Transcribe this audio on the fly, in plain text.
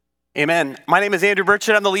Amen. My name is Andrew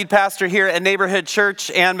Burchett. I'm the lead pastor here at Neighborhood Church.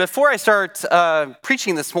 And before I start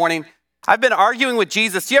preaching this morning, I've been arguing with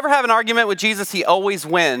Jesus. Do you ever have an argument with Jesus? He always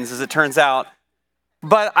wins, as it turns out.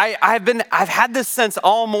 But I've had this sense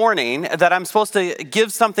all morning that I'm supposed to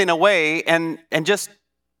give something away, and just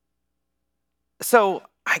so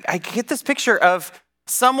I get this picture of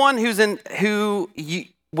someone when you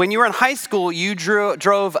were in high school, you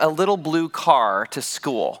drove a little blue car to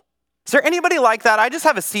school. Is there anybody like that? I just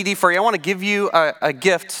have a CD for you. I want to give you a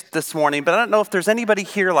gift this morning, but I don't know if there's anybody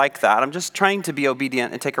here like that. I'm just trying to be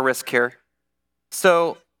obedient and take a risk here.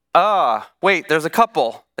 So, wait, there's a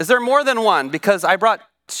couple. Is there more than one? Because I brought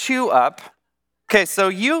two up. Okay, so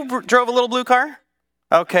you drove a little blue car?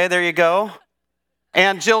 Okay, there you go.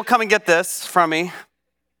 And Jill, come and get this from me.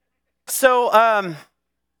 So,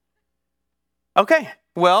 okay,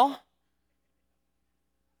 well,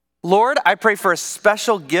 Lord, I pray for a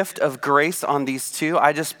special gift of grace on these two.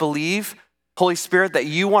 I just believe, Holy Spirit, that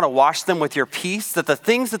you want to wash them with your peace, that the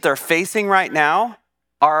things that they're facing right now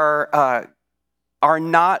are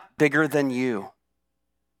not bigger than you.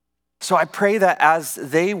 So I pray that as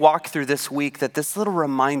they walk through this week, that this little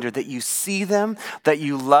reminder that you see them, that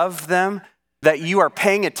you love them, that you are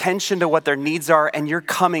paying attention to what their needs are, and you're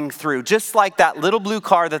coming through. Just like that little blue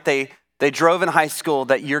car that they drove in high school,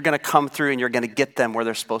 that you're going to come through and you're going to get them where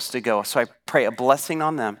they're supposed to go. So I pray a blessing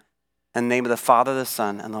on them in the name of the Father, the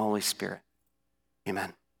Son, and the Holy Spirit.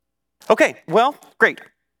 Amen. Okay, well, great.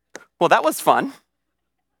 Well, that was fun.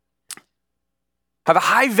 Have a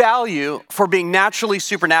high value for being naturally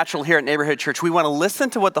supernatural here at Neighborhood Church. We want to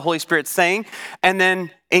listen to what the Holy Spirit's saying and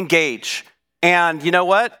then engage. And you know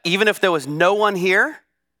what? Even if there was no one here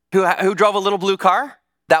who drove a little blue car,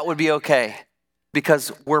 that would be okay,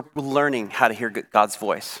 because we're learning how to hear God's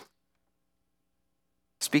voice.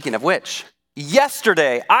 Speaking of which,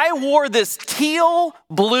 yesterday I wore this teal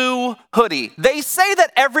blue hoodie. They say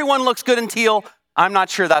that everyone looks good in teal. I'm not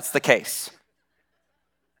sure that's the case.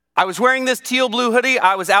 I was wearing this teal blue hoodie.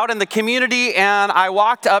 I was out in the community and I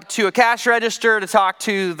walked up to a cash register to talk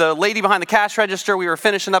to the lady behind the cash register. We were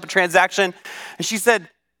finishing up a transaction and she said,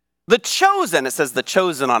 "The Chosen," it says The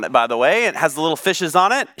Chosen on it, by the way. It has the little fishes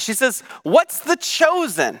on it. She says, "What's The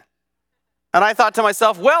Chosen?" And I thought to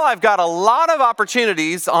myself, well, I've got a lot of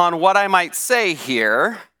opportunities on what I might say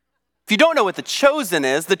here. If you don't know what The Chosen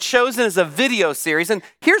is a video series. And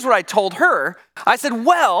here's what I told her. I said,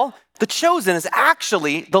 well, The Chosen is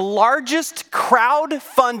actually the largest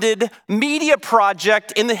crowd-funded media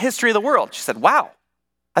project in the history of the world. She said, wow.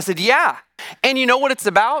 I said, yeah. And you know what it's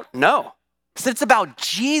about? No. I said, it's about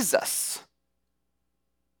Jesus.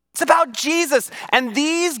 It's about Jesus. And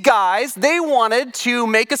these guys, they wanted to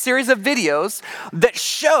make a series of videos that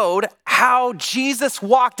showed how Jesus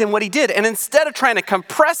walked and what he did. And instead of trying to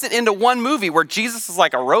compress it into one movie where Jesus is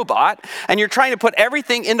like a robot, and you're trying to put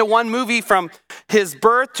everything into one movie from his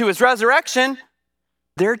birth to his resurrection,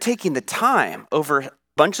 they're taking the time over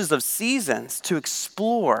bunches of seasons to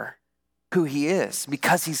explore who he is,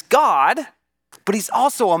 because he's God, but he's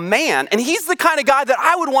also a man, and he's the kind of guy that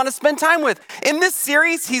I would want to spend time with. In this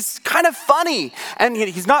series, he's kind of funny, and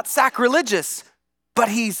he's not sacrilegious, but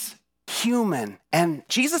he's human. And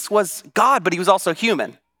Jesus was God, but he was also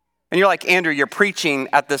human. And you're like, Andrew, you're preaching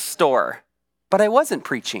at this store. But I wasn't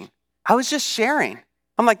preaching. I was just sharing.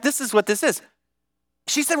 I'm like, this is what this is.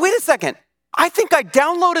 She said, wait a second. I think I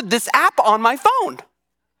downloaded this app on my phone.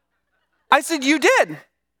 I said, you did?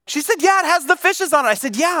 She said, yeah, it has the fishes on it. I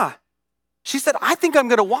said, yeah. She said, I think I'm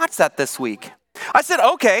going to watch that this week. I said,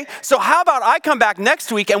 okay, so how about I come back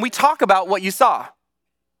next week and we talk about what you saw?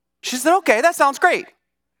 She said, okay, that sounds great.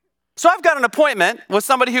 So I've got an appointment with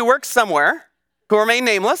somebody who works somewhere, who remain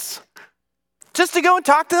nameless, just to go and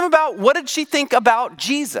talk to them about what did she think about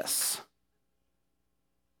Jesus.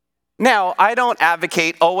 Now, I don't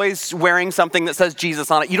advocate always wearing something that says Jesus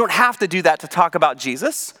on it. You don't have to do that to talk about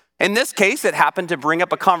Jesus. In this case, it happened to bring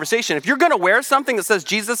up a conversation. If you're going to wear something that says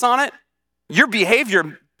Jesus on it, your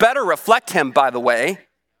behavior better reflect him, by the way.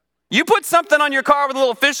 You put something on your car with a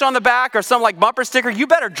little fish on the back or some like bumper sticker, you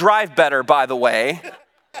better drive better, by the way.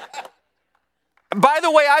 By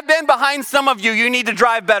the way, I've been behind some of you. You need to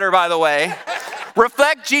drive better, by the way.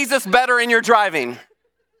 Reflect Jesus better in your driving.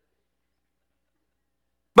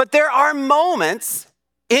 But there are moments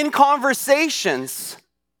in conversations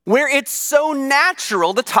where it's so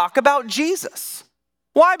natural to talk about Jesus.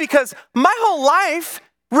 Why? Because my whole life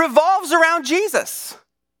revolves around Jesus.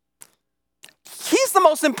 He's the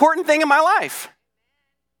most important thing in my life.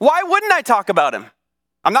 Why wouldn't I talk about him?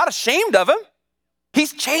 I'm not ashamed of him.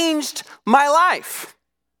 He's changed my life.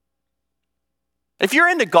 If you're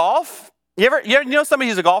into golf, you know somebody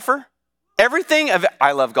who's a golfer?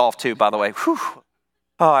 I love golf too, by the way. Whew.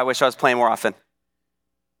 Oh, I wish I was playing more often.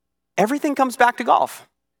 Everything comes back to golf.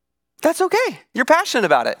 That's okay. You're passionate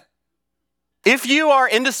about it. If you are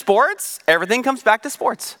into sports, everything comes back to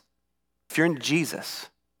sports. If you're into Jesus,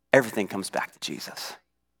 everything comes back to Jesus.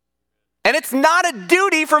 And it's not a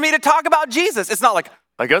duty for me to talk about Jesus. It's not like,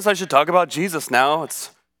 I guess I should talk about Jesus now.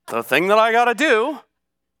 It's the thing that I got to do.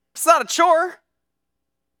 It's not a chore.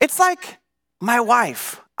 It's like my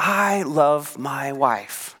wife. I love my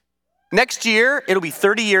wife. Next year, it'll be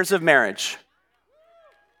 30 years of marriage.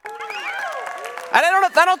 And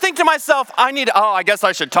I don't think to myself, I guess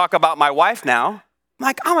I should talk about my wife now. I'm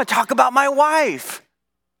like, I'm going to talk about my wife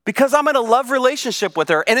because I'm in a love relationship with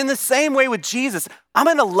her. And in the same way with Jesus, I'm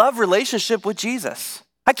in a love relationship with Jesus.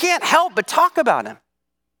 I can't help but talk about him.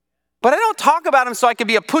 But I don't talk about him so I can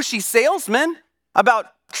be a pushy salesman about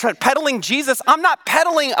peddling Jesus. I'm not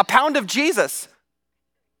peddling a pound of Jesus.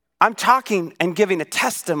 I'm talking and giving a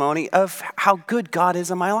testimony of how good God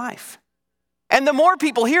is in my life. And the more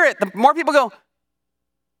people hear it, the more people go,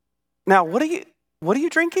 now, what are you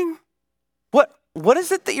drinking? What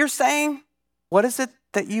is it that you're saying? What is it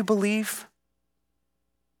that you believe?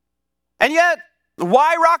 And yet,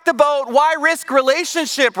 why rock the boat? Why risk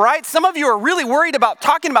relationship, right? Some of you are really worried about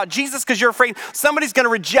talking about Jesus because you're afraid somebody's going to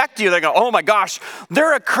reject you. They go, oh my gosh,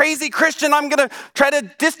 they're a crazy Christian. I'm going to try to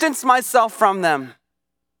distance myself from them.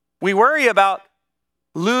 We worry about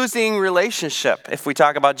losing relationship if we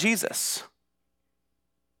talk about Jesus.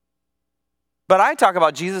 But I talk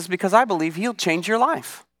about Jesus because I believe he'll change your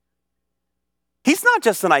life. He's not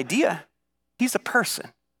just an idea. He's a person.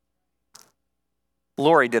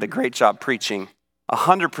 Lori did a great job preaching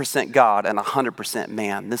 100% God and 100%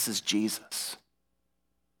 man. This is Jesus.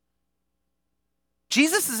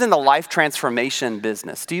 Jesus is in the life transformation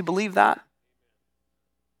business. Do you believe that?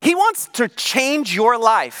 He wants to change your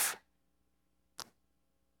life.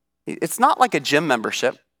 It's not like a gym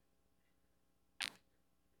membership.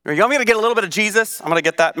 You want me to get a little bit of Jesus? I'm going to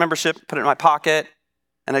get that membership, put it in my pocket,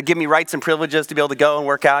 and it'll give me rights and privileges to be able to go and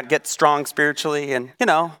work out, get strong spiritually, and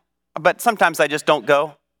but sometimes I just don't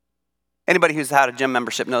go. Anybody who's had a gym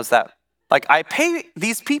membership knows that. Like, I pay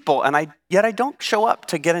these people, and yet I don't show up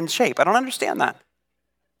to get in shape. I don't understand that.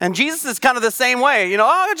 And Jesus is kind of the same way.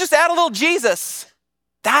 Just add a little Jesus.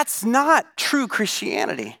 That's not true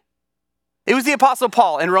Christianity. It was the Apostle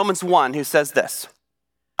Paul in Romans 1 who says this.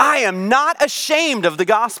 I am not ashamed of the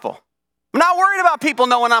gospel. I'm not worried about people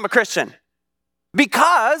knowing I'm a Christian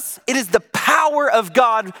because it is the power of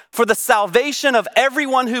God for the salvation of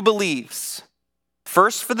everyone who believes.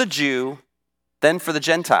 First for the Jew, then for the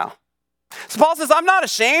Gentile. So Paul says, I'm not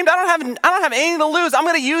ashamed. I don't have anything to lose. I'm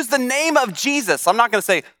going to use the name of Jesus. I'm not going to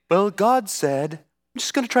say, well, God said. I'm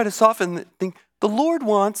just going to try to soften the thing. The Lord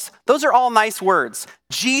wants. Those are all nice words.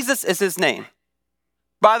 Jesus is his name.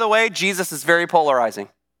 By the way, Jesus is very polarizing.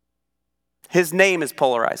 His name is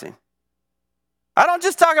polarizing. I don't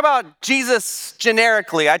just talk about Jesus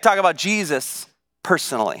generically. I talk about Jesus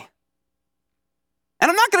personally. And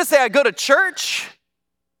I'm not going to say I go to church.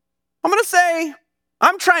 I'm going to say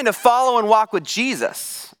I'm trying to follow and walk with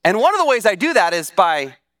Jesus. And one of the ways I do that is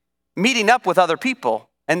by meeting up with other people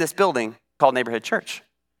in this building called Neighborhood Church.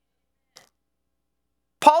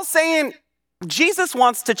 Paul's saying Jesus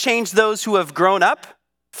wants to change those who have grown up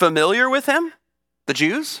familiar with him, the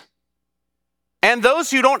Jews, and those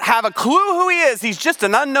who don't have a clue who he is. He's just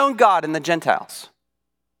an unknown God in the Gentiles.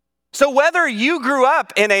 So whether you grew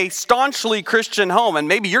up in a staunchly Christian home and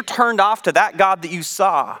maybe you're turned off to that God that you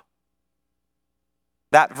saw,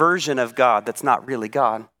 that version of God that's not really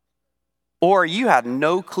God, or you had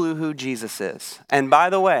no clue who Jesus is. And by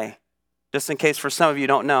the way, just in case for some of you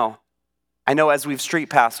don't know, I know as we've street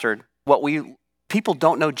pastored, people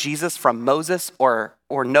don't know Jesus from Moses or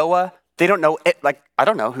Noah. They don't know it. Like, I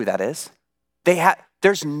don't know who that is.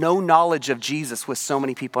 There's no knowledge of Jesus with so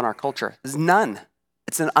many people in our culture. There's none.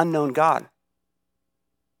 It's an unknown God.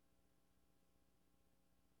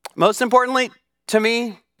 Most importantly to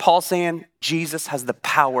me, Paul's saying Jesus has the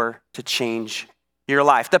power to change your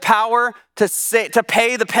life. The power to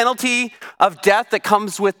pay the penalty of death that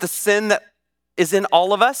comes with the sin that is in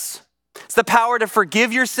all of us. It's the power to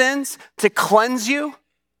forgive your sins, to cleanse you.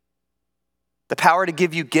 The power to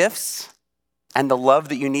give you gifts and the love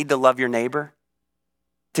that you need to love your neighbor.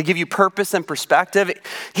 To give you purpose and perspective.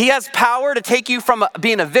 He has power to take you from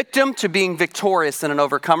being a victim to being victorious and an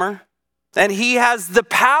overcomer. And he has the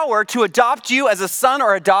power to adopt you as a son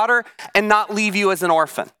or a daughter and not leave you as an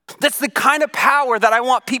orphan. That's the kind of power that I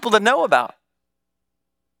want people to know about.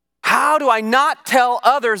 How do I not tell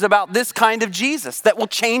others about this kind of Jesus that will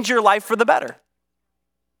change your life for the better?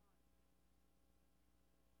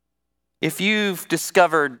 if you've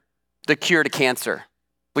discovered the cure to cancer,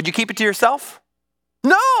 would you keep it to yourself?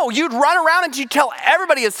 No, you'd run around and you'd tell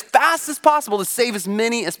everybody as fast as possible to save as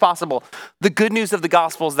many as possible. The good news of the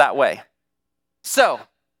gospel is that way. So,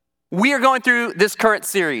 we are going through this current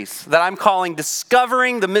series that I'm calling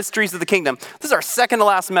Discovering the Mysteries of the Kingdom. This is our second to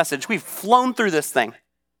last message. We've flown through this thing.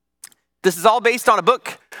 This is all based on a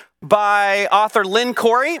book by author Lynn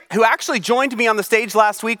Corey, who actually joined me on the stage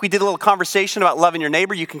last week. We did a little conversation about loving your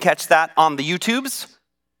neighbor. You can catch that on the YouTubes.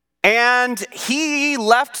 And he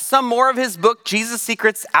left some more of his book, Jesus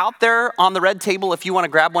Secrets, out there on the red table if you want to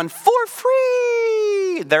grab one for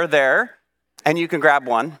free. They're there, and you can grab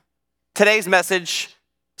one. Today's message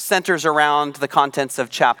centers around the contents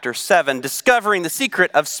of chapter 7, discovering the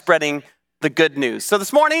secret of spreading the good news. So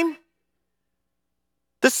this morning's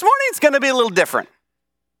going to be a little different.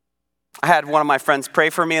 I had one of my friends pray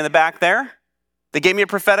for me in the back there. They gave me a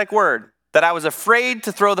prophetic word that I was afraid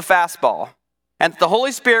to throw the fastball, and the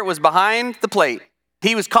Holy Spirit was behind the plate.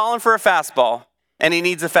 He was calling for a fastball, and he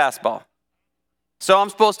needs a fastball. So I'm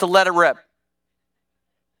supposed to let it rip.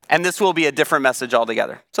 And this will be a different message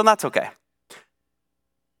altogether. So that's okay.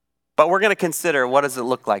 But we're going to consider, what does it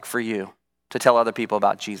look like for you to tell other people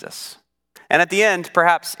about Jesus? And at the end,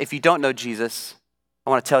 perhaps if you don't know Jesus, I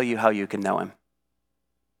want to tell you how you can know him.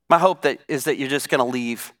 My hope is that you're just going to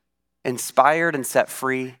leave inspired and set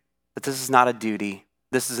free, that this is not a duty.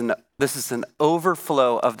 This is an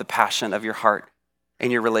overflow of the passion of your heart in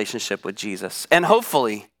your relationship with Jesus. And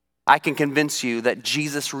hopefully, I can convince you that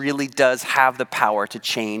Jesus really does have the power to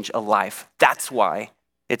change a life. That's why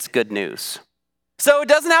it's good news. So it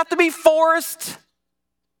doesn't have to be forced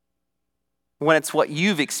when it's what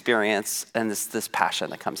you've experienced and this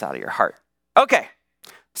passion that comes out of your heart. Okay,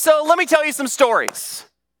 so let me tell you some stories.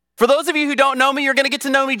 For those of you who don't know me, you're going to get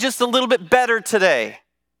to know me just a little bit better today.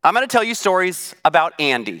 I'm going to tell you stories about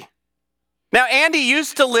Andy. Now, Andy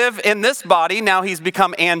used to live in this body. Now he's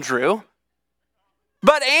become Andrew.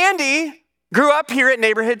 But Andy grew up here at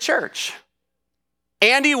Neighborhood Church.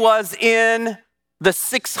 Andy was in the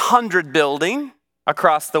 600 building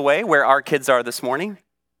across the way where our kids are this morning.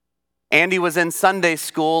 Andy was in Sunday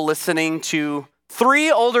school listening to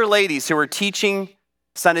 3 older ladies who were teaching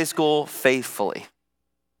Sunday school faithfully.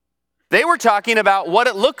 They were talking about what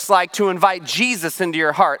it looks like to invite Jesus into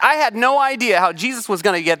your heart. I had no idea how Jesus was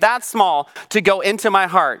going to get that small to go into my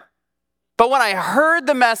heart. But when I heard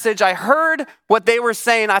the message, I heard what they were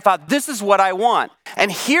saying, I thought, this is what I want.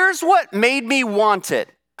 And here's what made me want it.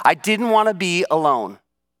 I didn't want to be alone.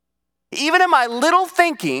 Even in my little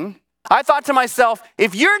thinking, I thought to myself,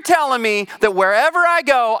 if you're telling me that wherever I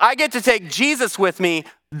go, I get to take Jesus with me,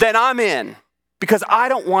 then I'm in, because I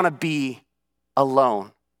don't want to be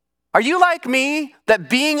alone. Are you like me, that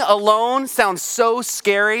being alone sounds so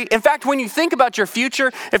scary? In fact, when you think about your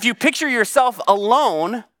future, if you picture yourself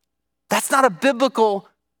alone, that's not a biblical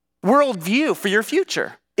worldview for your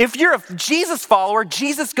future. If you're a Jesus follower,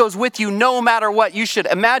 Jesus goes with you no matter what. You should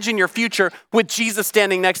imagine your future with Jesus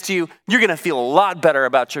standing next to you. You're going to feel a lot better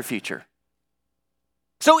about your future.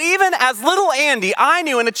 So even as little Andy, I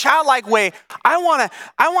knew in a childlike way, I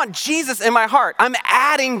want Jesus in my heart. I'm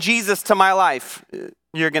adding Jesus to my life.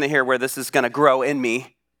 You're going to hear where this is going to grow in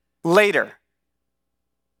me later.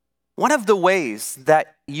 One of the ways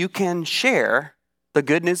that you can share the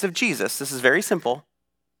good news of Jesus, this is very simple,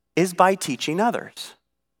 is by teaching others.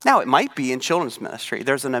 Now, it might be in children's ministry.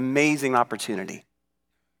 There's an amazing opportunity.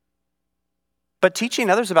 But teaching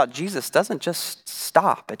others about Jesus doesn't just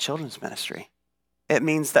stop at children's ministry. It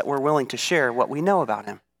means that we're willing to share what we know about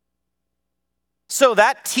him. So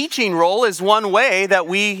that teaching role is one way that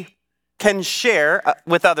we can share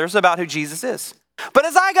with others about who Jesus is. But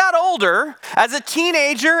as I got older, as a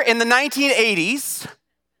teenager in the 1980s,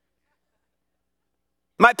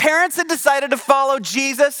 my parents had decided to follow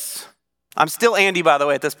Jesus. I'm still Andy, by the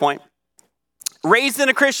way, at this point. Raised in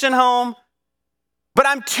a Christian home. But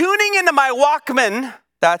I'm tuning into my Walkman.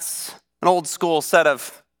 That's an old school set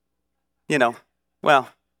of, well,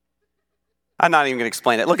 I'm not even going to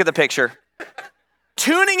explain it. Look at the picture.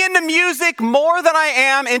 Tuning into music more than I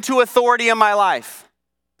am into authority in my life.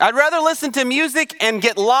 I'd rather listen to music and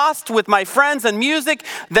get lost with my friends and music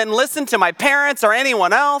than listen to my parents or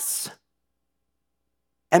anyone else.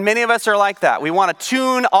 And many of us are like that. We want to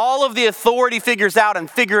tune all of the authority figures out and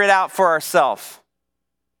figure it out for ourselves.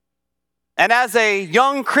 And as a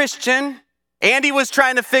young Christian, Andy was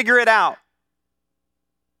trying to figure it out.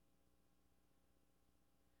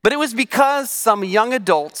 But it was because some young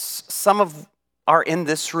adults, are in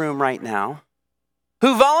this room right now,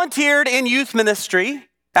 who volunteered in youth ministry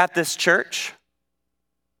at this church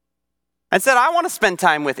and said, I want to spend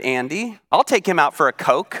time with Andy. I'll take him out for a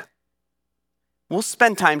Coke. We'll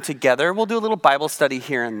spend time together. We'll do a little Bible study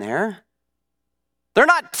here and there. They're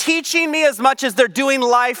not teaching me as much as they're doing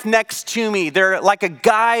life next to me. They're like a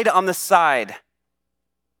guide on the side.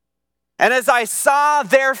 And as I saw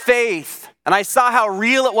their faith, and I saw how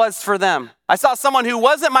real it was for them, I saw someone who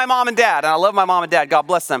wasn't my mom and dad, and I love my mom and dad, God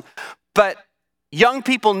bless them, but young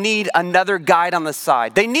people need another guide on the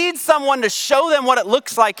side. They need someone to show them what it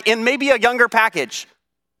looks like in maybe a younger package.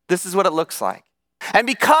 This is what it looks like. And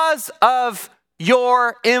because of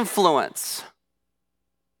your influence,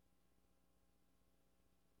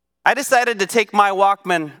 I decided to take my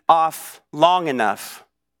Walkman off long enough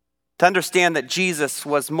to understand that Jesus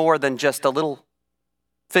was more than just a little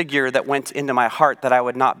figure that went into my heart that I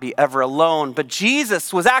would not be ever alone. But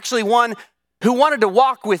Jesus was actually one who wanted to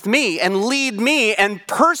walk with me and lead me and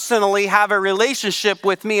personally have a relationship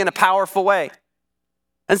with me in a powerful way.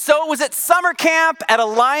 And so it was at summer camp at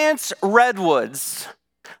Alliance Redwoods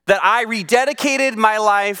that I rededicated my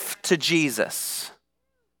life to Jesus,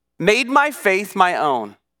 made my faith my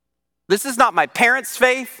own. This is not my parents'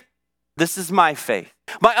 faith. This is my faith.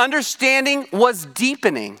 My understanding was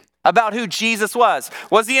deepening about who Jesus was.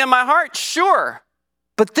 Was he in my heart? Sure.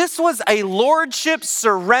 But this was a lordship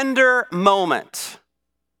surrender moment.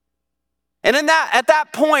 And at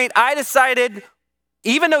that point, I decided,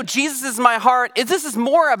 even though Jesus is my heart, this is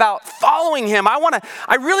more about following him. I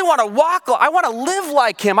really want to walk, I want to live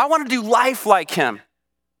like him. I want to do life like him.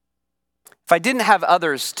 If I didn't have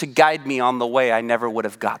others to guide me on the way, I never would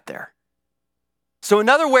have got there. So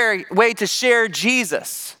another way to share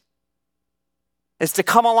Jesus is to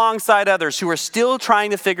come alongside others who are still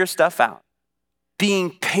trying to figure stuff out.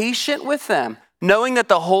 Being patient with them, knowing that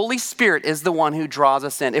the Holy Spirit is the one who draws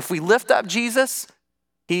us in. If we lift up Jesus,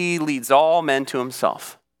 he leads all men to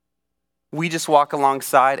himself. We just walk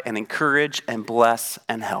alongside and encourage and bless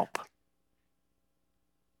and help.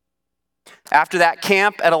 After that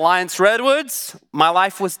camp at Alliance Redwoods, my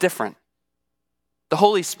life was different. The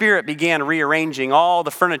Holy Spirit began rearranging all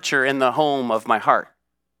the furniture in the home of my heart.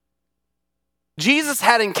 Jesus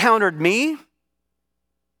had encountered me,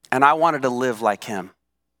 and I wanted to live like him.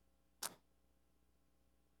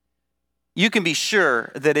 You can be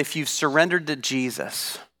sure that if you've surrendered to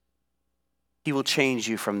Jesus, he will change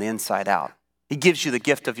you from the inside out. He gives you the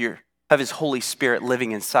gift of his Holy Spirit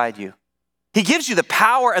living inside you. He gives you the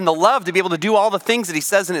power and the love to be able to do all the things that he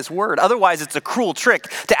says in his word. Otherwise, it's a cruel trick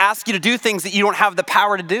to ask you to do things that you don't have the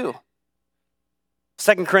power to do.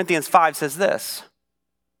 2 Corinthians 5 says this: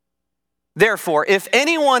 therefore, if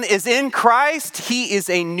anyone is in Christ, he is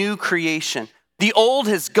a new creation. The old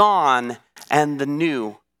has gone and the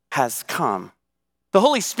new has come. The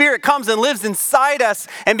Holy Spirit comes and lives inside us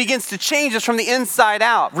and begins to change us from the inside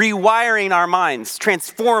out, rewiring our minds,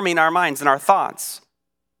 transforming our minds and our thoughts.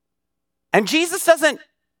 And Jesus doesn't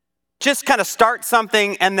just kind of start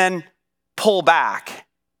something and then pull back.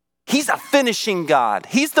 He's a finishing God.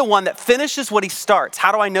 He's the one that finishes what he starts.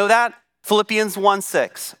 How do I know that? Philippians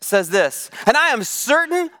 1:6 says this: and I am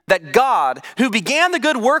certain that God, who began the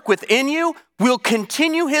good work within you, will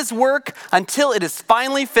continue his work until it is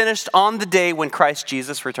finally finished on the day when Christ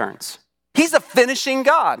Jesus returns. He's a finishing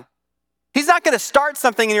God. He's not going to start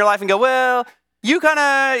something in your life and go, well, you kind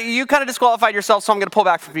of disqualified yourself, so I'm going to pull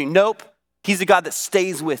back from you. Nope. He's a God that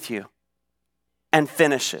stays with you and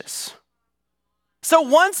finishes. So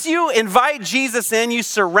once you invite Jesus in, you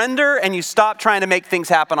surrender and you stop trying to make things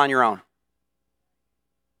happen on your own.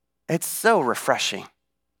 It's so refreshing.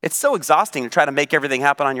 It's so exhausting to try to make everything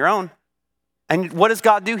happen on your own. And what does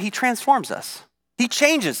God do? He transforms us. He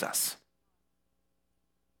changes us.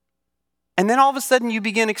 And then all of a sudden you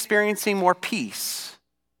begin experiencing more peace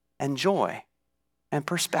and joy and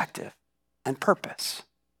perspective and purpose.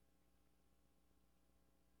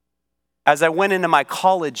 As I went into my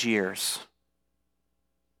college years,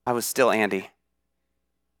 I was still Andy.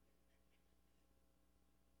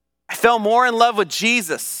 I fell more in love with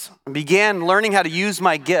Jesus and began learning how to use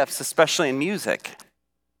my gifts, especially in music.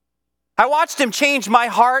 I watched him change my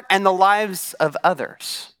heart and the lives of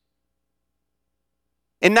others.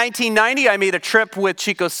 In 1990, I made a trip with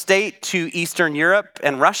Chico State to Eastern Europe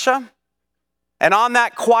and Russia. And on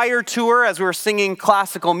that choir tour, as we were singing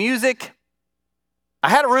classical music, I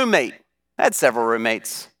had a roommate. I had several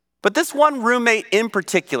roommates. But this one roommate in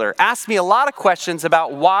particular asked me a lot of questions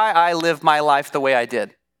about why I lived my life the way I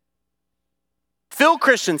did. Phil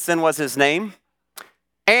Christensen was his name.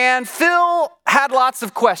 And Phil had lots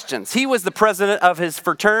of questions. He was the president of his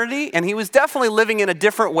fraternity, and he was definitely living in a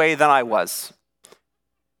different way than I was.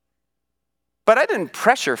 But I didn't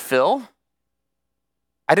pressure Phil.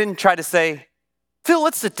 I didn't try to say, Phil,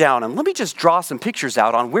 let's sit down and let me just draw some pictures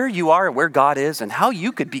out on where you are and where God is and how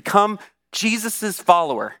you could become Jesus'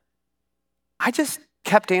 follower, I just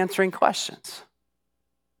kept answering questions.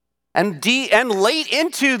 And late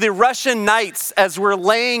into the Russian nights as we're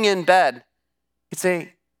laying in bed, he'd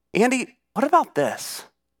say, Andy, what about this?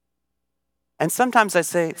 And sometimes I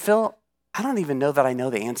say, Phil, I don't even know that I know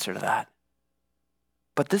the answer to that.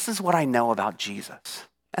 But this is what I know about Jesus.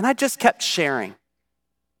 And I just kept sharing.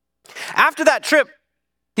 After that trip,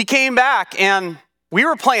 he came back and we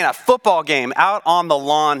were playing a football game out on the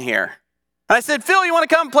lawn here. And I said, Phil, you want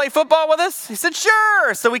to come play football with us? He said,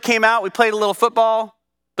 sure. So we came out, we played a little football.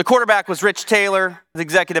 The quarterback was Rich Taylor, the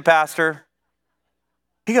executive pastor.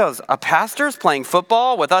 He goes, a pastor's playing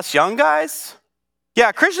football with us young guys?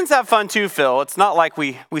 Yeah, Christians have fun too, Phil. It's not like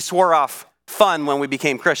we swore off fun when we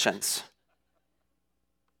became Christians.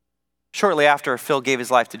 Shortly after Phil gave his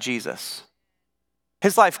life to Jesus,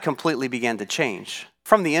 his life completely began to change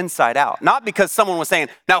from the inside out. Not because someone was saying,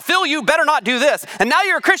 now Phil, you better not do this. And now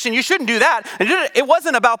you're a Christian, you shouldn't do that. And it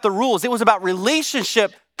wasn't about the rules. It was about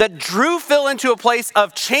relationship that drew Phil into a place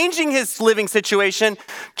of changing his living situation,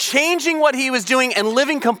 changing what he was doing, and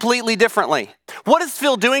living completely differently. What is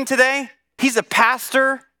Phil doing today? He's a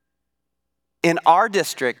pastor in our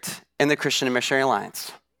district in the Christian and Missionary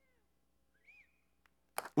Alliance,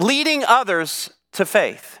 leading others to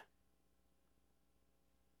faith.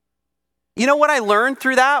 You know what I learned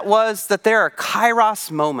through that was that there are kairos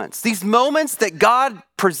moments, these moments that God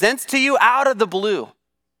presents to you out of the blue.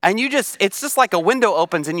 And it's just like a window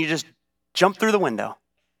opens and you just jump through the window.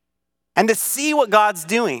 And to see what God's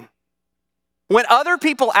doing. When other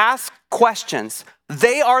people ask questions,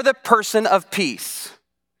 they are the person of peace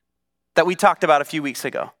that we talked about a few weeks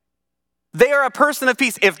ago. They are a person of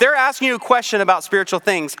peace. If they're asking you a question about spiritual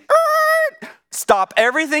things, stop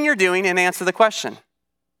everything you're doing and answer the question.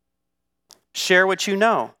 Share what you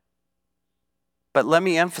know. But let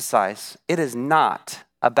me emphasize, it is not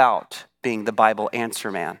about being the Bible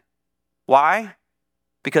answer man. Why?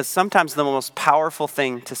 Because sometimes the most powerful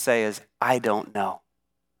thing to say is, I don't know.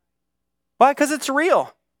 Why? Because it's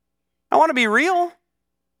real. I want to be real.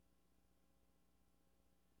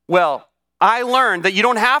 Well, I learned that you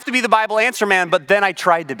don't have to be the Bible answer man, but then I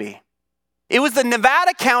tried to be. It was the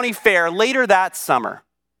Nevada County Fair later that summer.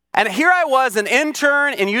 And here I was, an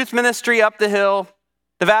intern in youth ministry up the hill,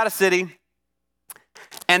 Nevada City.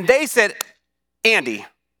 And they said, Andy,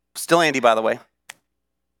 still Andy, by the way,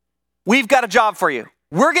 we've got a job for you.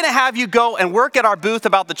 We're going to have you go and work at our booth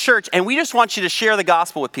about the church, and we just want you to share the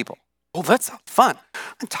gospel with people. Oh, that sounds fun.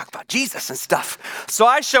 And talk about Jesus and stuff. So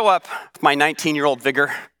I show up with my 19-year-old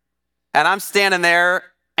vigor, and I'm standing there,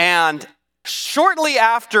 and shortly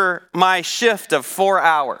after my shift of 4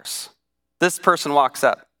 hours, this person walks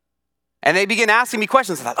up, and they begin asking me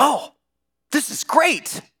questions. I thought, oh, this is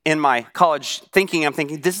great. In my college thinking, I'm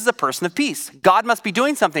thinking, this is a person of peace. God must be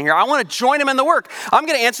doing something here. I want to join him in the work. I'm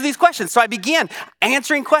going to answer these questions. So I began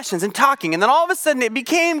answering questions and talking. And then all of a sudden it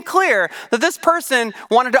became clear that this person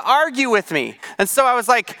wanted to argue with me. And so I was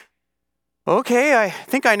like, okay, I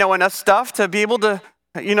think I know enough stuff to be able to,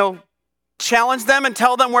 challenge them and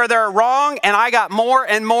tell them where they're wrong. And I got more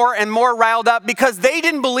and more and more riled up because they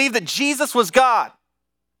didn't believe that Jesus was God.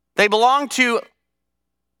 They belonged to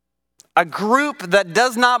a group that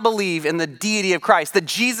does not believe in the deity of Christ, that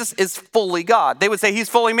Jesus is fully God. They would say he's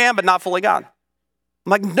fully man, but not fully God. I'm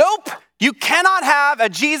like, nope, you cannot have a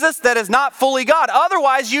Jesus that is not fully God.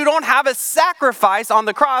 Otherwise, you don't have a sacrifice on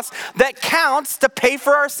the cross that counts to pay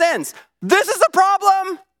for our sins. This is a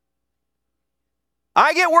problem.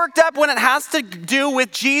 I get worked up when it has to do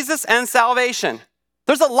with Jesus and salvation.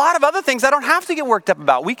 There's a lot of other things I don't have to get worked up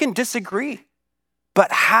about. We can disagree.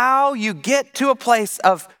 But how you get to a place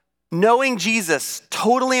of knowing Jesus,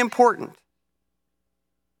 totally important.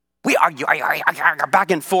 We argue back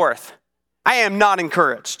and forth. I am not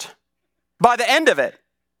encouraged. By the end of it,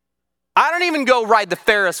 I don't even go ride the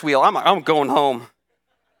Ferris wheel. I'm going home.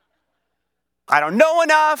 I don't know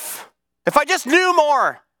enough. If I just knew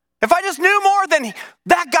more, then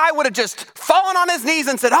that guy would have just fallen on his knees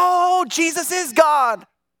and said, oh, Jesus is God.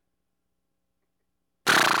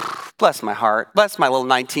 Bless my heart. Bless my little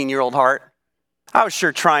 19-year-old heart. I was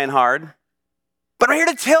sure trying hard. But I'm here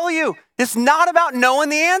to tell you, it's not about knowing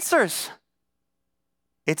the answers.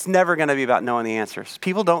 It's never going to be about knowing the answers.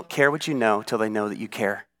 People don't care what you know till they know that you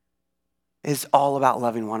care. It's all about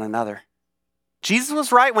loving one another. Jesus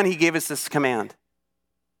was right when he gave us this command.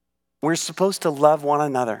 We're supposed to love one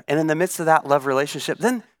another. And in the midst of that love relationship,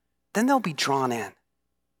 then they'll be drawn in.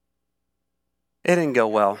 It didn't go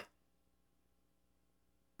well.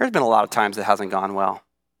 There's been a lot of times it hasn't gone well.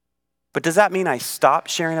 But does that mean I stop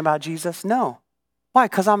sharing about Jesus? No. Why?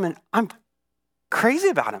 Because I'm crazy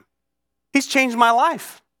about him. He's changed my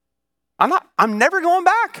life. I'm never going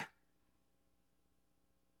back.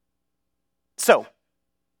 So,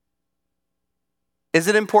 is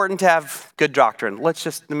it important to have good doctrine? Let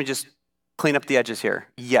me just clean up the edges here.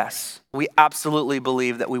 Yes, we absolutely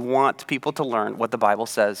believe that we want people to learn what the Bible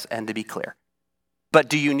says and to be clear. But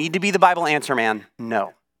do you need to be the Bible answer man?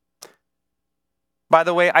 No. By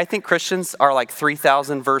the way, I think Christians are like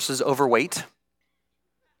 3,000 verses overweight.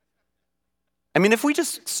 I mean, if we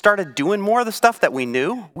just started doing more of the stuff that we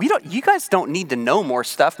knew, you guys don't need to know more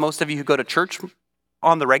stuff. Most of you who go to church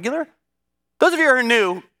on the regular, those of you who are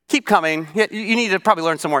new, keep coming. You need to probably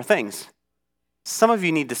learn some more things. Some of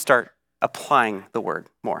you need to start applying the word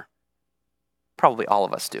more. Probably all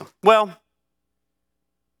of us do. Well,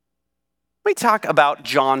 let me talk about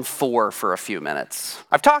John 4 for a few minutes.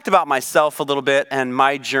 I've talked about myself a little bit and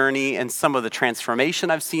my journey and some of the transformation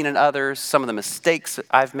I've seen in others, some of the mistakes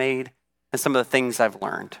I've made, and some of the things I've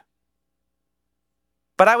learned.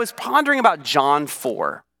 But I was pondering about John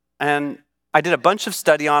 4, and I did a bunch of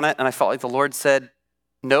study on it, and I felt like the Lord said,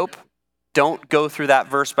 nope, don't go through that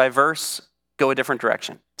verse by verse, go a different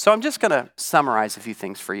direction. So I'm just going to summarize a few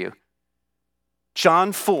things for you.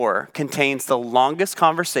 John 4 contains the longest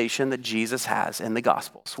conversation that Jesus has in the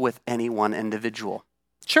Gospels with any one individual.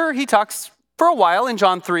 Sure, he talks for a while in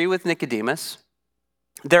John 3 with Nicodemus.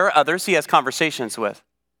 There are others he has conversations with.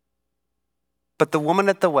 But the woman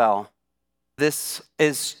at the well, this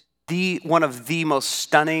is one of the most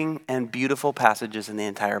stunning and beautiful passages in the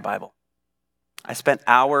entire Bible. I spent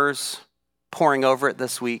hours poring over it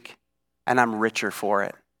this week, and I'm richer for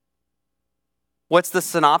it. What's the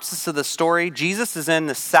synopsis of the story? Jesus is in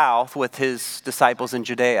the south with his disciples in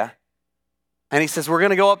Judea. And he says, we're going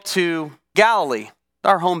to go up to Galilee,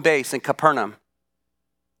 our home base in Capernaum.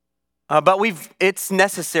 But it's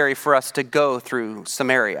necessary for us to go through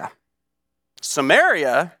Samaria.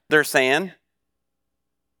 Samaria, they're saying,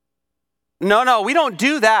 no, we don't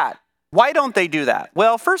do that. Why don't they do that?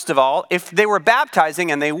 Well, first of all, if they were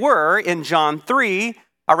baptizing, and they were in John 3,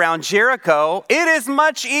 around Jericho, it is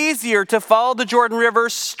much easier to follow the Jordan River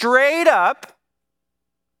straight up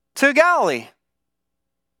to Galilee.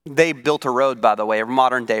 They built a road, by the way, a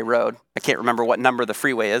modern day road. I can't remember what number the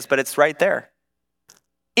freeway is, but it's right there.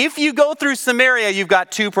 If you go through Samaria, you've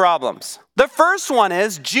got two problems. The first one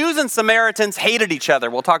is Jews and Samaritans hated each other.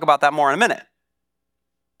 We'll talk about that more in a minute.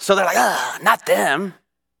 So they're like, not them.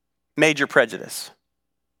 Major prejudice.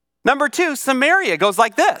 Number two, Samaria goes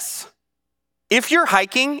like this. If you're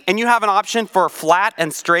hiking and you have an option for flat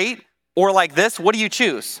and straight or like this, what do you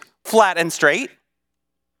choose? Flat and straight.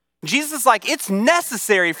 Jesus is like, it's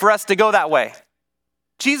necessary for us to go that way.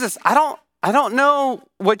 Jesus, I don't know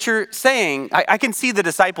what you're saying. I can see the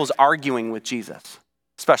disciples arguing with Jesus,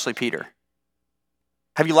 especially Peter.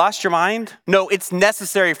 Have you lost your mind? No, it's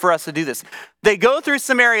necessary for us to do this. They go through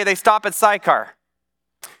Samaria, they stop at Sychar.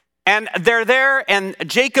 And they're there, and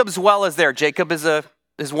Jacob's well is there. Jacob is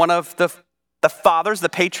one of the fathers, the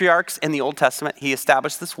patriarchs in the Old Testament. He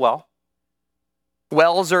established this well.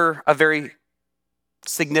 Wells are a very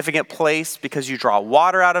significant place because you draw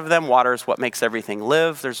water out of them. Water is what makes everything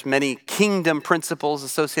live. There's many kingdom principles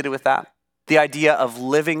associated with that. The idea of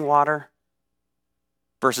living water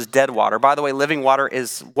versus dead water. By the way, living water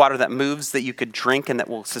is water that moves, that you could drink and that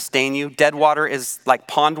will sustain you. Dead water is like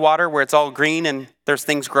pond water where it's all green and there's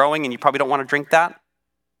things growing and you probably don't want to drink that.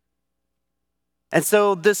 And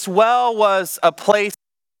so this well was a place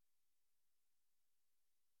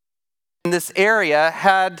in this area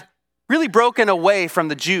had really broken away from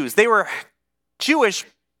the Jews. They were Jewish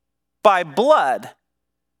by blood,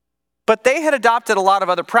 but they had adopted a lot of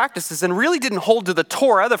other practices and really didn't hold to the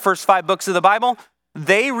Torah, the first 5 books of the Bible.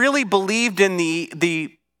 They really believed in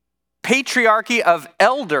the patriarchy of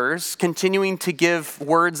elders continuing to give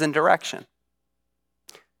words and direction.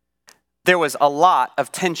 There was a lot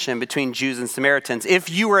of tension between Jews and Samaritans. If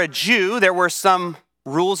you were a Jew, there were some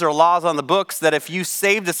rules or laws on the books that if you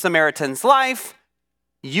saved a Samaritan's life,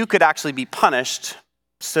 you could actually be punished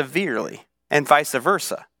severely, and vice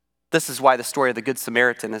versa. This is why the story of the Good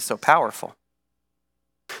Samaritan is so powerful.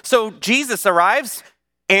 So Jesus arrives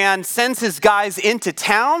and sends his guys into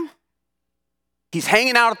town. He's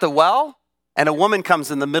hanging out at the well, and a woman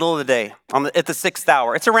comes in the middle of the day at the 6th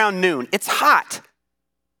hour. It's around noon. It's hot.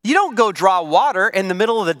 You don't go draw water in the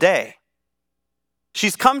middle of the day.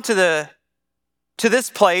 She's come to this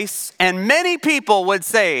place, and many people would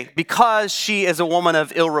say, because she is a woman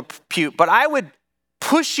of ill repute, but I would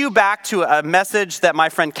push you back to a message that my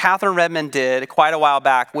friend Catherine Redmond did quite a while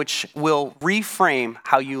back, which will reframe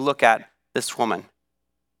how you look at this woman.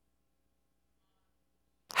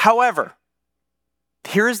 However,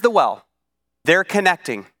 here is the well. They're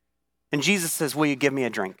connecting. And Jesus says, will you give me a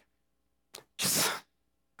drink?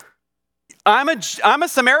 I'm a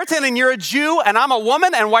Samaritan and you're a Jew and I'm a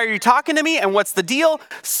woman and why are you talking to me and what's the deal?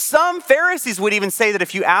 Some Pharisees would even say that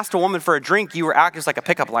if you asked a woman for a drink, you were acting as like a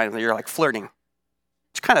pickup line, you're like flirting.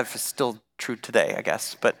 Which kind of is still true today, I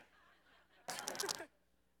guess. But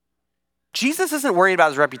Jesus isn't worried about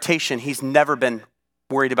his reputation. He's never been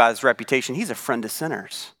worried about his reputation. He's a friend to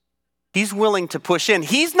sinners. He's willing to push in.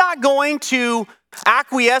 He's not going to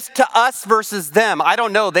acquiesce to us versus them. I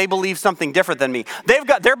don't know. They believe something different than me.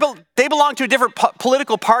 They belong to a different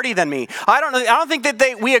political party than me. I don't think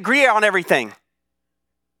that we agree on everything.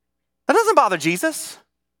 That doesn't bother Jesus.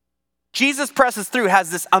 Jesus presses through,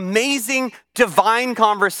 has this amazing divine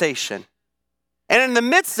conversation. And in the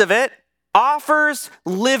midst of it, offers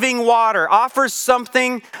living water, offers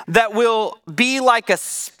something that will be like a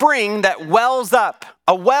spring that wells up,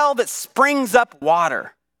 a well that springs up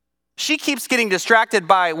water. She keeps getting distracted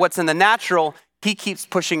by what's in the natural. He keeps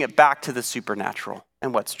pushing it back to the supernatural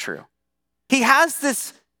and what's true. He has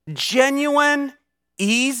this genuine,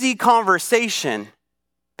 easy conversation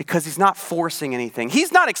because he's not forcing anything.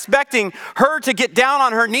 He's not expecting her to get down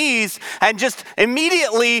on her knees and just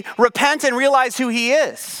immediately repent and realize who he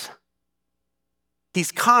is.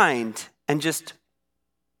 He's kind and just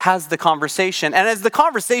has the conversation. And as the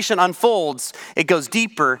conversation unfolds, it goes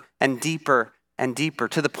deeper and deeper and deeper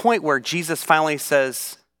to the point where Jesus finally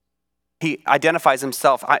says, he identifies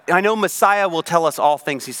himself. I know Messiah will tell us all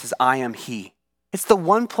things. He says, I am he. It's the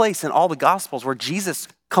one place in all the Gospels where Jesus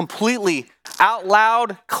completely out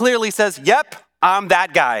loud clearly says, yep, I'm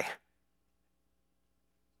that guy.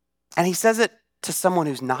 And he says it to someone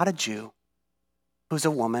who's not a Jew, who's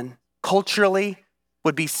a woman, culturally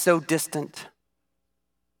would be so distant.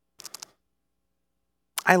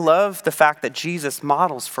 I love the fact that Jesus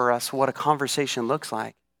models for us what a conversation looks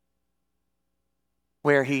like,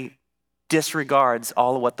 where he disregards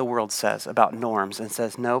all of what the world says about norms and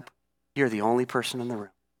says, nope, you're the only person in the room.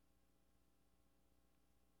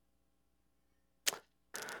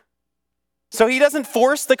 So he doesn't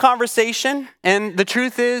force the conversation. And the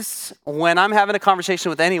truth is, when I'm having a conversation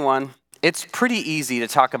with anyone, it's pretty easy to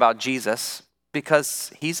talk about Jesus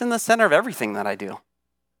because he's in the center of everything that I do.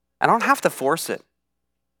 I don't have to force it.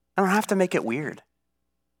 I don't have to make it weird.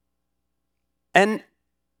 And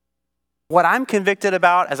what I'm convicted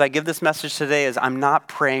about as I give this message today is I'm not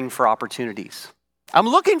praying for opportunities. I'm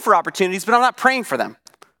looking for opportunities, but I'm not praying for them.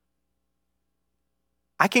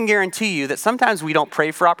 I can guarantee you that sometimes we don't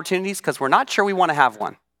pray for opportunities because we're not sure we want to have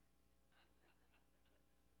one.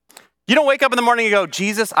 You don't wake up in the morning and go,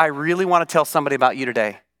 Jesus, I really want to tell somebody about you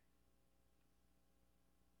today.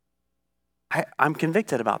 I'm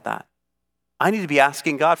convicted about that. I need to be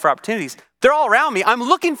asking God for opportunities. They're all around me. I'm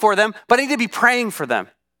looking for them, but I need to be praying for them.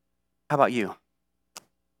 How about you?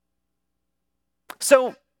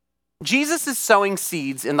 So Jesus is sowing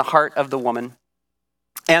seeds in the heart of the woman.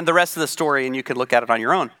 And the rest of the story, and you could look at it on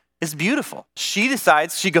your own, is beautiful. She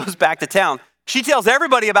decides, she goes back to town. She tells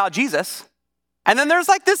everybody about Jesus. And then there's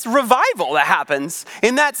like this revival that happens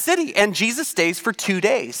in that city. And Jesus stays for 2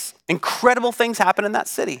 days. Incredible things happen in that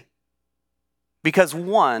city because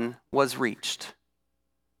one was reached.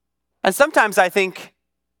 And sometimes I think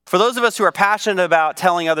for those of us who are passionate about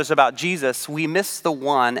telling others about Jesus, we miss the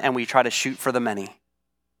one and we try to shoot for the many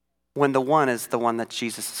when the one is the one that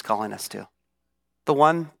Jesus is calling us to. The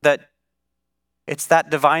one that it's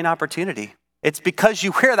that divine opportunity. It's because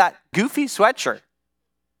you wear that goofy sweatshirt.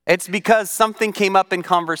 It's because something came up in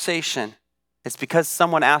conversation. It's because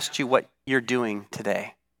someone asked you what you're doing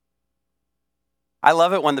today. I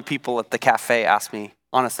love it when the people at the cafe ask me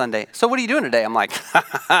on a Sunday, so what are you doing today? I'm like,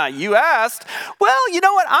 you asked. Well, you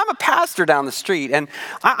know what? I'm a pastor down the street, and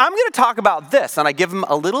I'm going to talk about this. And I give them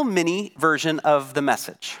a little mini version of the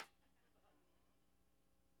message.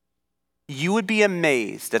 You would be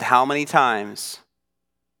amazed at how many times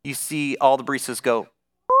you see all the baristas go,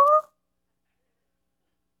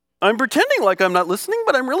 I'm pretending like I'm not listening,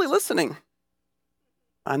 but I'm really listening.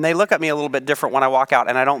 And they look at me a little bit different when I walk out,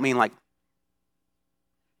 and I don't mean like,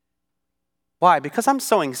 why? Because I'm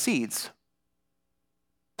sowing seeds.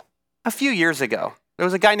 A few years ago, there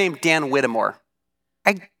was a guy named Dan Whittemore.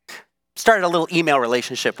 I started a little email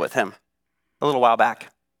relationship with him a little while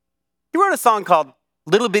back. He wrote a song called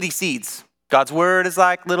Little Bitty Seeds. God's word is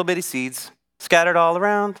like little bitty seeds scattered all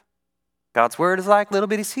around. God's word is like little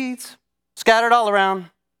bitty seeds scattered all around.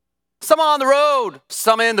 Some on the road,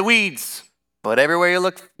 some in the weeds. But everywhere you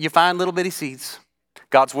look, you find little bitty seeds.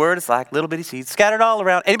 God's word is like little bitty seeds scattered all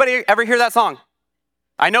around. Anybody ever hear that song?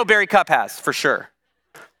 I know Barry Cupp has, for sure.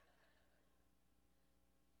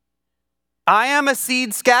 I am a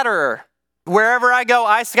seed scatterer. Wherever I go,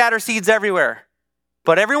 I scatter seeds everywhere.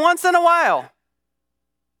 But every once in a while,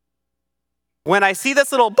 when I see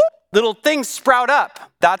this little thing sprout up,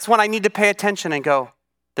 that's when I need to pay attention and go,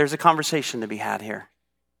 there's a conversation to be had here.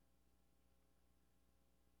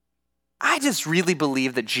 I just really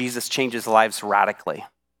believe that Jesus changes lives radically.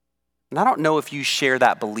 And I don't know if you share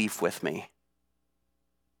that belief with me.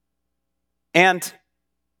 And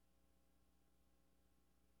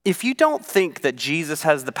if you don't think that Jesus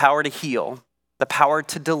has the power to heal, the power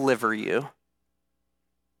to deliver you,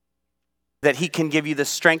 that he can give you the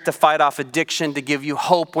strength to fight off addiction, to give you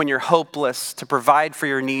hope when you're hopeless, to provide for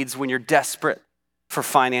your needs when you're desperate for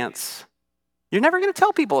finance, you're never going to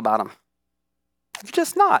tell people about him. You're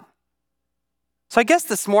just not. So I guess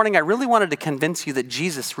this morning I really wanted to convince you that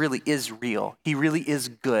Jesus really is real. He really is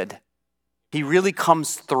good. He really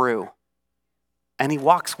comes through. And he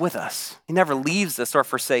walks with us. He never leaves us or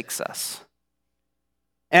forsakes us.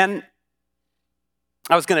 And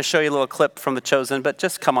I was going to show you a little clip from The Chosen, but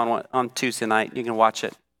just come on Tuesday night. You can watch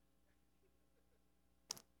it.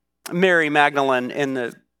 Mary Magdalene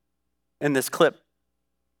in this clip,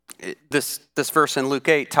 this verse in Luke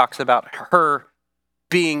 8 talks about her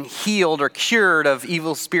being healed or cured of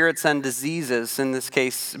evil spirits and diseases. In this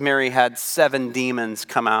case, Mary had 7 demons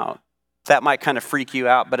come out. That might kind of freak you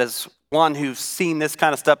out, but as one who's seen this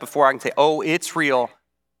kind of stuff before, I can say, oh, it's real,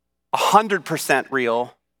 100%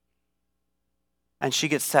 real. And she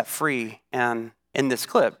gets set free. And in this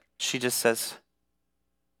clip, she just says,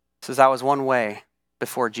 I was one way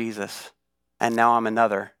before Jesus, and now I'm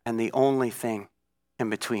another. And the only thing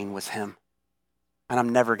in between was him. And I'm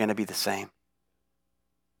never going to be the same.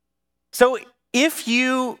 So if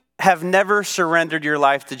you have never surrendered your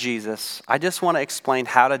life to Jesus, I just want to explain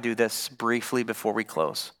how to do this briefly before we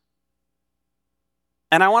close.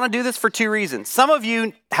 And I want to do this for 2 reasons. Some of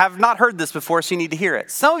you have not heard this before, so you need to hear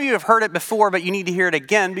it. Some of you have heard it before, but you need to hear it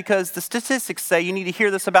again because the statistics say you need to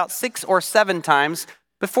hear this about 6 or 7 times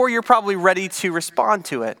before you're probably ready to respond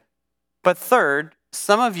to it. But third,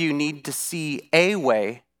 some of you need to see a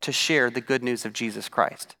way to share the good news of Jesus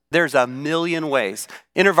Christ. There's a million ways.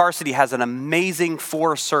 InterVarsity has an amazing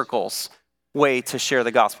 4 circles way to share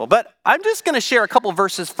the gospel. But I'm just going to share a couple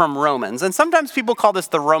verses from Romans. And sometimes people call this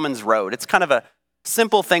the Romans Road. It's kind of a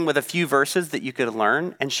simple thing with a few verses that you could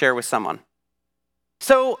learn and share with someone.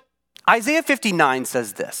 So Isaiah 59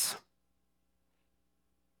 says this: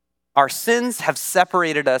 our sins have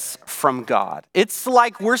separated us from God. It's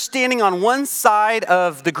like we're standing on one side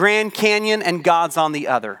of the Grand Canyon and God's on the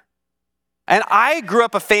other. And I grew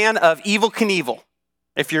up a fan of Evel Knievel.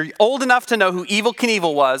 If you're old enough to know who Evel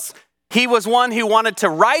Knievel was, he was one who wanted to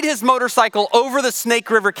ride his motorcycle over the Snake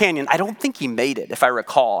River Canyon. I don't think he made it, if I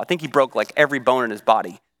recall. I think he broke like every bone in his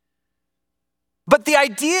body. But the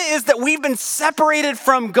idea is that we've been separated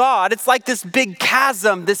from God. It's like this big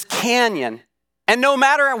chasm, this canyon. And no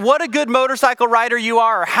matter what a good motorcycle rider you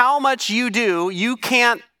are or how much you do, you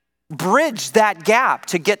can't bridge that gap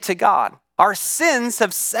to get to God. Our sins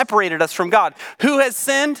have separated us from God. Who has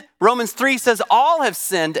sinned? Romans 3 says all have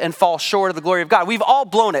sinned and fall short of the glory of God. We've all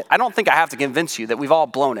blown it. I don't think I have to convince you that we've all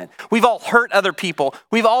blown it. We've all hurt other people.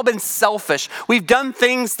 We've all been selfish. We've done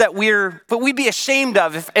things that we'd be ashamed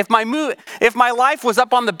of. If my life was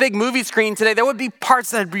up on the big movie screen today, there would be parts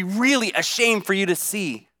that I'd be really ashamed for you to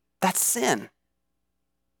see. That's sin.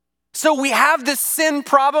 So we have this sin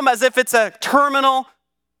problem as if it's a terminal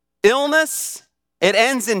illness. It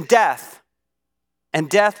ends in death. And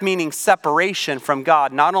death meaning separation from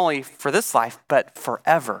God, not only for this life, but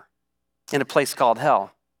forever in a place called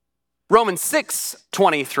hell. Romans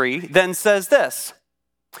 6:23 then says this: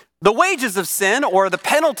 the wages of sin, or the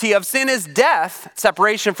penalty of sin, is death,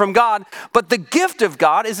 separation from God, but the gift of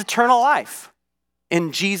God is eternal life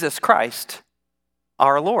in Jesus Christ,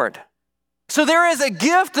 our Lord. So there is a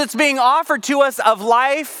gift that's being offered to us of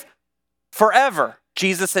life forever.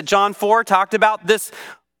 Jesus at John 4 talked about this,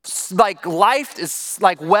 like life is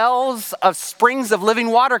like wells of springs of living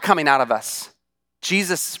water coming out of us.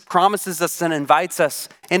 Jesus promises us and invites us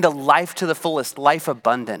into life to the fullest, life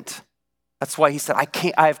abundant. That's why he said,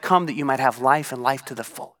 I have come that you might have life and life to the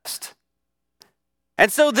fullest.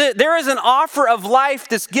 And so there is an offer of life,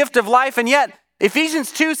 this gift of life, and yet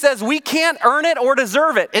Ephesians 2 says we can't earn it or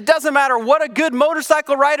deserve it. It doesn't matter what a good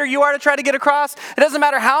motorcycle rider you are to try to get across. It doesn't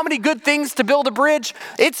matter how many good things to build a bridge.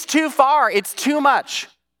 It's too far. It's too much.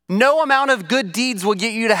 No amount of good deeds will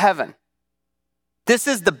get you to heaven. This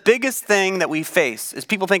is the biggest thing that we face, is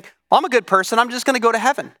people think, well, I'm a good person. I'm just going to go to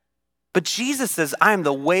heaven. But Jesus says, I am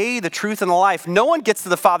the way, the truth, and the life. No one gets to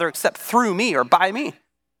the Father except through me or by me.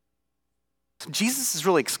 So Jesus is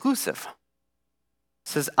really exclusive. He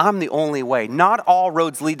says, I'm the only way. Not all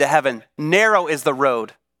roads lead to heaven. Narrow is the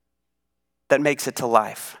road that makes it to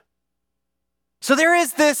life. So there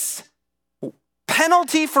is this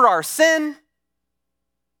penalty for our sin.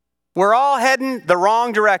 We're all heading the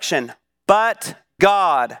wrong direction. But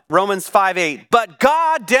God, Romans 5:8, but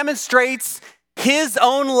God demonstrates his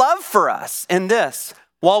own love for us in this.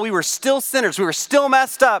 While we were still sinners, we were still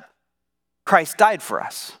messed up, Christ died for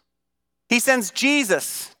us. He sends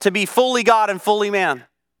Jesus to be fully God and fully man,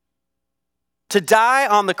 to die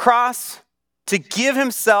on the cross, to give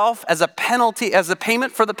himself as a penalty, as a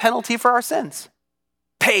payment for the penalty for our sins.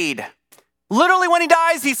 Paid. Literally when he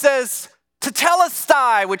dies, he says,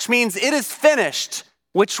 tetelestai, which means it is finished,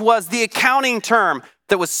 which was the accounting term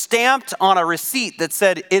that was stamped on a receipt that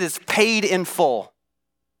said it is paid in full.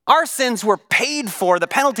 Our sins were paid for. The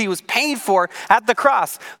penalty was paid for at the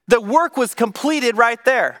cross. The work was completed right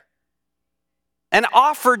there and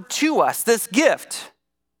offered to us, this gift.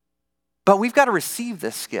 But we've got to receive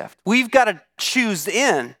this gift. We've got to choose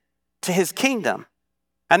in to his kingdom.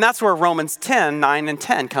 And that's where Romans 10:9 and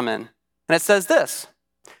 10 come in. And it says this: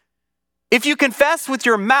 if you confess with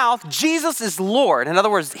your mouth Jesus is Lord, in other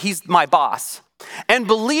words, he's my boss, and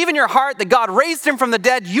believe in your heart that God raised him from the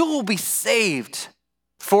dead, you will be saved.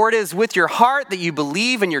 For it is with your heart that you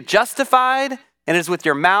believe and you're justified, and it is with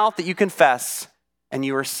your mouth that you confess and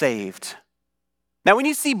you are saved. Now, when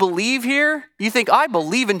you see believe here, you think, I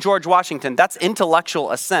believe in George Washington. That's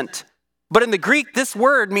intellectual assent. But in the Greek, this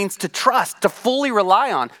word means to trust, to fully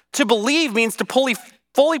rely on. To believe means to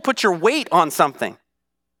fully put your weight on something.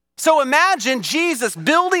 So imagine Jesus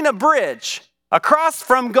building a bridge across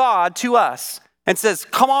from God to us and says,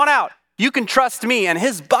 come on out. You can trust me, and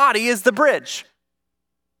his body is the bridge.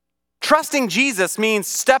 Trusting Jesus means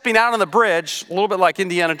stepping out on the bridge, a little bit like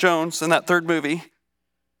Indiana Jones in that third movie.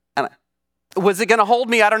 And was it going to hold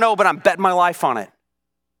me? I don't know, but I'm betting my life on it.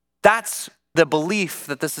 That's the belief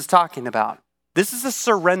that this is talking about. This is a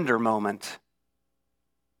surrender moment.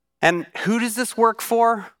 And who does this work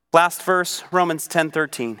for? Last verse, Romans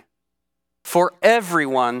 10:13. For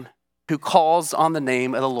everyone who calls on the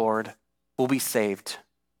name of the Lord will be saved.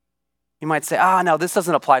 You might say, no, this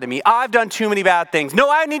doesn't apply to me. I've done too many bad things.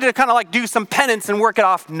 No, I need to kind of like do some penance and work it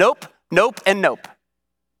off. Nope, nope, and nope.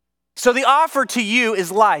 So the offer to you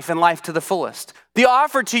is life and life to the fullest. The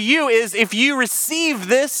offer to you is if you receive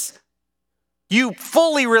this, you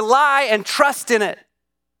fully rely and trust in it.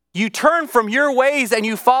 You turn from your ways and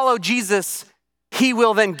you follow Jesus. He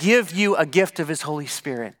will then give you a gift of his Holy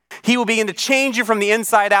Spirit. He will begin to change you from the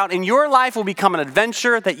inside out, and your life will become an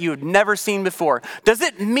adventure that you have never seen before. Does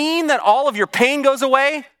it mean that all of your pain goes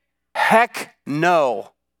away? Heck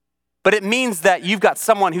no. But it means that you've got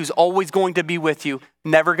someone who's always going to be with you,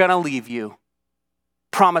 never going to leave you.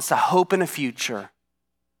 Promise a hope and a future,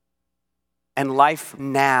 and life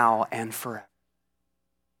now and forever.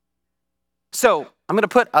 So I'm going to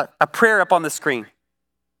put a prayer up on the screen.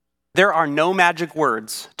 There are no magic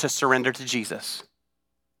words to surrender to Jesus.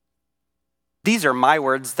 These are my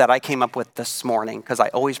words that I came up with this morning because I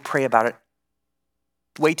always pray about it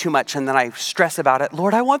way too much and then I stress about it.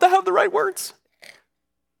 Lord, I want to have the right words.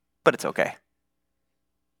 But it's okay.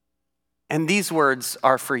 And these words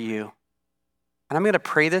are for you. And I'm going to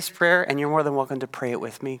pray this prayer, and you're more than welcome to pray it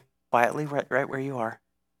with me quietly right where you are.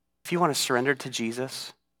 If you want to surrender to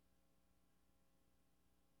Jesus.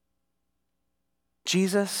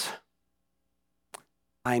 Jesus,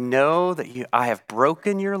 I know that I have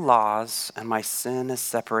broken your laws and my sin has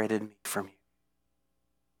separated me from you.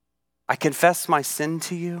 I confess my sin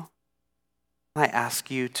to you. And I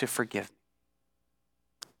ask you to forgive me.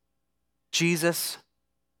 Jesus,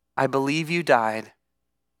 I believe you died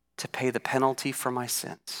to pay the penalty for my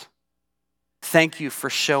sins. Thank you for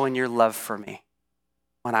showing your love for me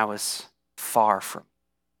when I was far from you.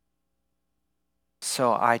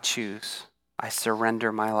 So I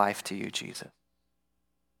surrender my life to you, Jesus.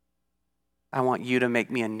 I want you to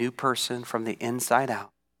make me a new person from the inside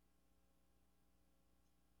out.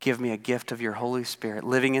 Give me a gift of your Holy Spirit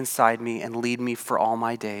living inside me and lead me for all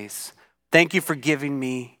my days. Thank you for giving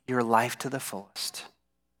me your life to the fullest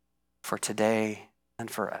for today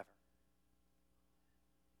and forever.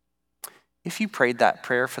 If you prayed that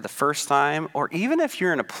prayer for the first time, or even if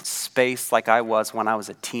you're in a space like I was when I was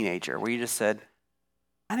a teenager, where you just said,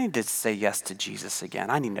 I need to say yes to Jesus again.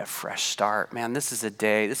 I need a fresh start. Man, this is a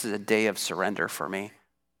day of surrender for me.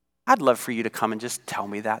 I'd love for you to come and just tell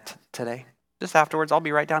me that today. Just afterwards, I'll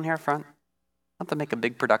be right down here front. Not to make a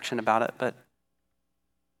big production about it, but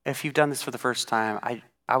if you've done this for the first time,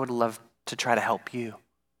 I would love to try to help you.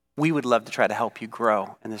 We would love to try to help you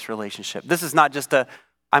grow in this relationship. This is not just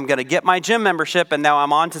I'm going to get my gym membership and now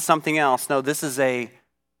I'm on to something else. No, this is a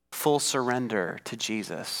full surrender to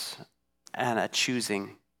Jesus and a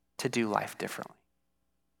choosing to do life differently.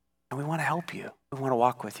 And we want to help you. We want to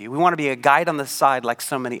walk with you. We want to be a guide on the side like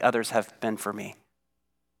so many others have been for me.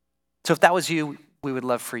 So if that was you, we would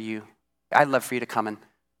love for you. I'd love for you to come and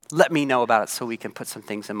let me know about it so we can put some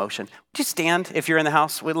things in motion. Would you stand if you're in the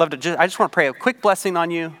house? We'd love to. I just want to pray a quick blessing on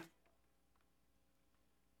you.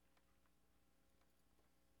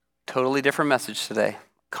 Totally different message today.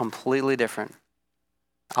 Completely different.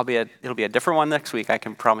 It'll be a different one next week. I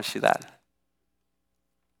can promise you that.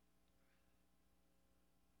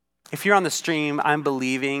 If you're on the stream, I'm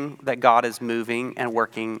believing that God is moving and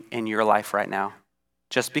working in your life right now.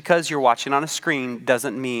 Just because you're watching on a screen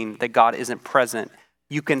doesn't mean that God isn't present.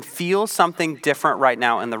 You can feel something different right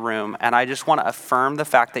now in the room, and I just want to affirm the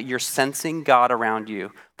fact that you're sensing God around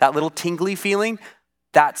you. That little tingly feeling,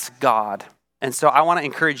 that's God. And so I want to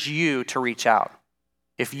encourage you to reach out.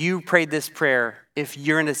 If you prayed this prayer, if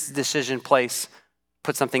you're in this decision place,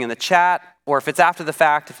 put something in the chat, or if it's after the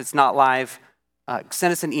fact, if it's not live,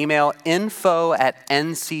 send us an email,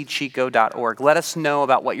 info@ncchico.org. Let us know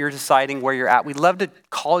about what you're deciding, where you're at. We'd love to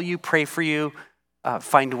call you, pray for you,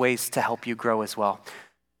 find ways to help you grow as well.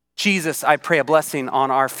 Jesus, I pray a blessing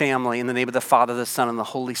on our family in the name of the Father, the Son, and the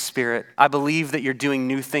Holy Spirit. I believe that you're doing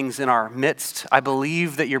new things in our midst. I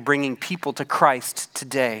believe that you're bringing people to Christ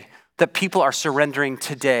today, that people are surrendering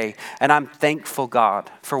today. And I'm thankful,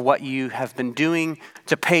 God, for what you have been doing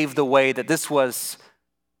to pave the way, that this was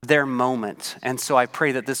their moment. And so I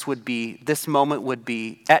pray that this moment would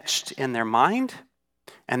be etched in their mind,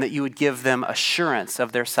 and that you would give them assurance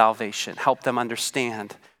of their salvation. Help them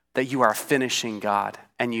understand that you are finishing, God,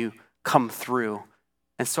 and you come through.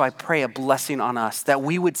 And so I pray a blessing on us, that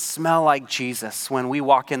we would smell like Jesus when we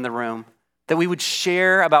walk in the room, that we would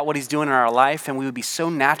share about what he's doing in our life, and we would be so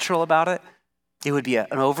natural about it. It would be an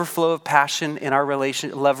overflow of passion in our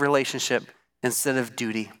love relationship instead of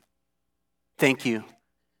duty. Thank you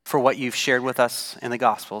for what you've shared with us in the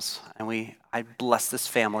Gospels. And I bless this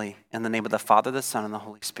family in the name of the Father, the Son, and the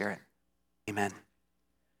Holy Spirit. Amen.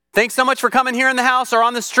 Thanks so much for coming here in the house or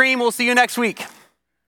on the stream. We'll see you next week.